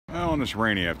on this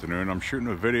rainy afternoon. I'm shooting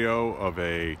a video of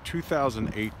a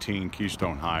 2018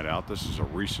 Keystone Hideout. This is a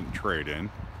recent trade-in.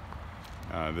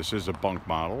 This is a bunk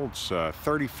model. It's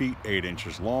 30 feet 8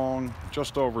 inches long,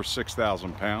 just over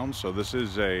 6,000 pounds. So this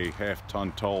is a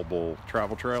half-ton towable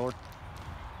travel trailer.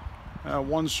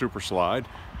 One super slide.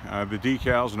 The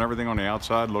decals and everything on the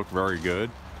outside look very good.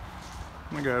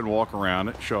 I'm gonna go ahead and walk around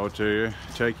it, show it to you,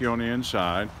 take you on the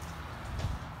inside.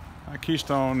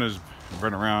 Keystone has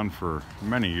been around for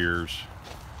many years,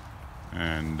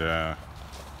 and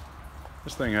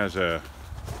this thing has it's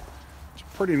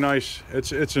pretty nice.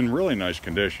 It's in really nice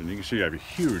condition. You can see I have a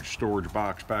huge storage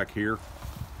box back here.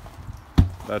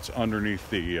 That's underneath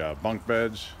the bunk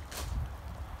beds.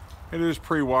 It is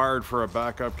pre-wired for a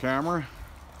backup camera.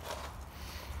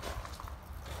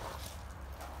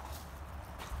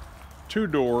 Two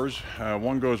doors,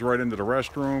 one goes right into the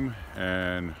restroom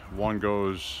and one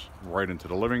goes right into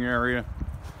the living area.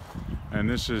 And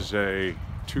this is a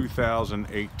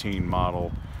 2018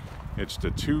 model. It's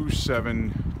the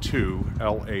 272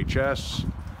 LHS.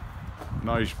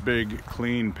 Nice big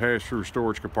clean pass-through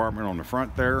storage compartment on the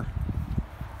front there.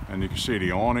 And you can see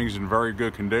the awning's in very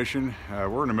good condition.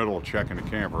 We're in the middle of checking the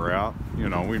camper out. You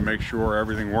know, we make sure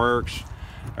everything works,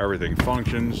 everything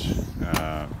functions.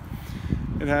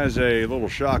 It has a little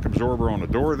shock absorber on the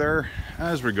door there.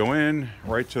 As we go in,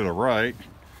 right to the right,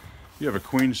 you have a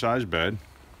queen size bed.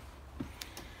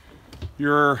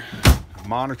 Your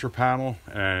monitor panel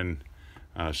and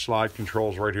slide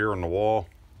controls right here on the wall.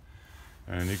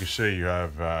 And you can see you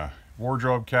have a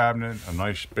wardrobe cabinet, a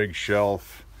nice big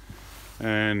shelf,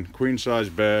 and queen size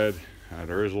bed.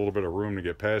 There is a little bit of room to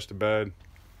get past the bed.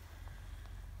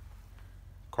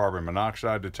 Carbon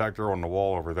monoxide detector on the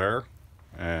wall over there.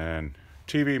 And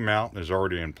TV mount is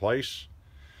already in place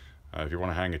if you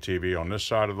want to hang a TV on this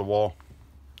side of the wall.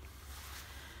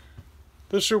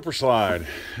 This super slide,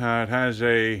 it has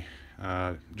a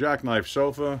jackknife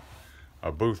sofa,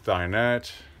 a booth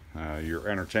dinette, your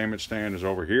entertainment stand is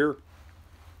over here,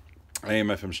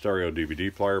 AM/FM stereo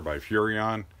DVD player by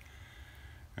Furrion,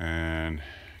 and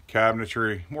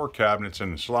cabinetry, more cabinets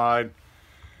in the slide.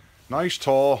 Nice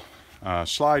tall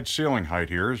slide ceiling height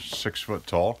here is 6 foot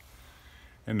tall.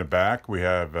 In the back, we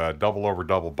have double over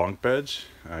double bunk beds.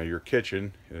 Your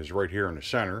kitchen is right here in the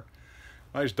center.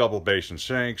 Nice double basin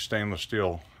sink, stainless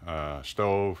steel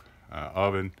stove,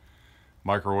 oven,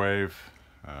 microwave.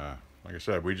 Like I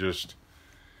said, we just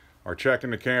are checking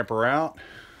the camper out,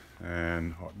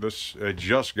 and it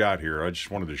just got here. I just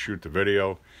wanted to shoot the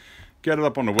video, get it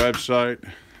up on the website.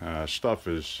 Stuff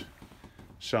is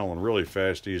selling really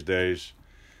fast these days,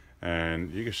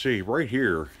 and you can see right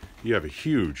here you have a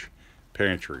huge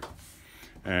pantry.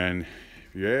 And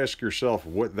if you ask yourself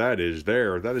what that is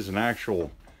there, that is an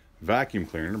actual vacuum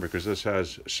cleaner, because this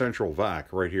has central vac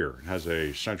right here. It has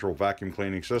a central vacuum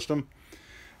cleaning system,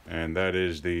 and that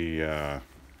is the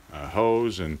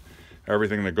hose and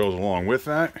everything that goes along with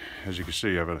that. As you can see,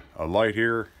 you have a light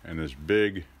here and this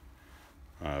big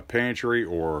pantry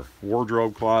or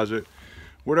wardrobe closet,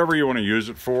 whatever you want to use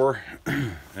it for.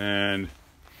 And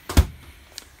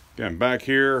again, back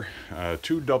here,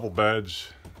 two double beds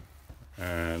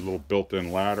and a little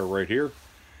built-in ladder right here.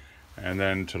 And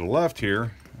then to the left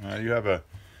here, you have a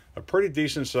pretty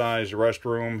decent sized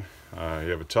restroom. You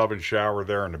have a tub and shower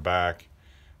there in the back.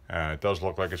 It does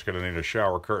look like it's going to need a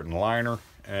shower curtain liner.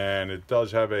 And it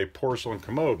does have a porcelain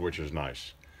commode, which is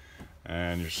nice.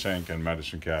 And your sink and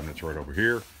medicine cabinets right over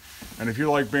here. And if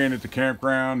you like being at the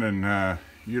campground and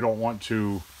you don't want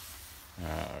to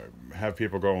have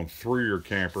people going through your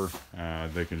camper,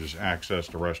 they can just access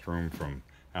the restroom from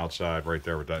outside right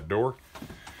there with that door.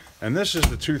 And this is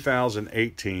the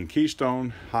 2018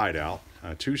 Keystone Hideout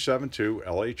 272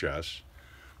 LHS.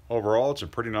 Overall, it's in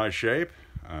pretty nice shape.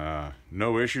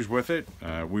 No issues with it.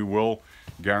 We will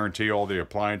guarantee all the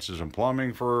appliances and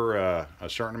plumbing for a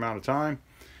certain amount of time.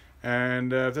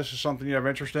 And if this is something you have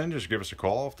interest in, just give us a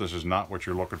call. If this is not what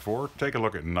you're looking for, take a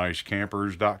look at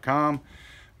nicecampers.com.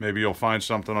 Maybe you'll find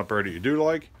something up there that you do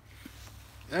like.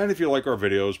 And if you like our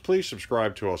videos, please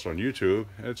subscribe to us on YouTube.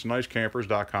 It's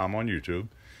nicecampers.com on YouTube.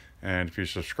 And if you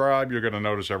subscribe, you're going to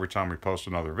notice every time we post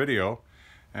another video.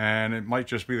 And it might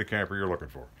just be the camper you're looking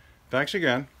for. Thanks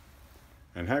again,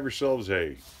 and have yourselves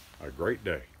a great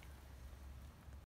day.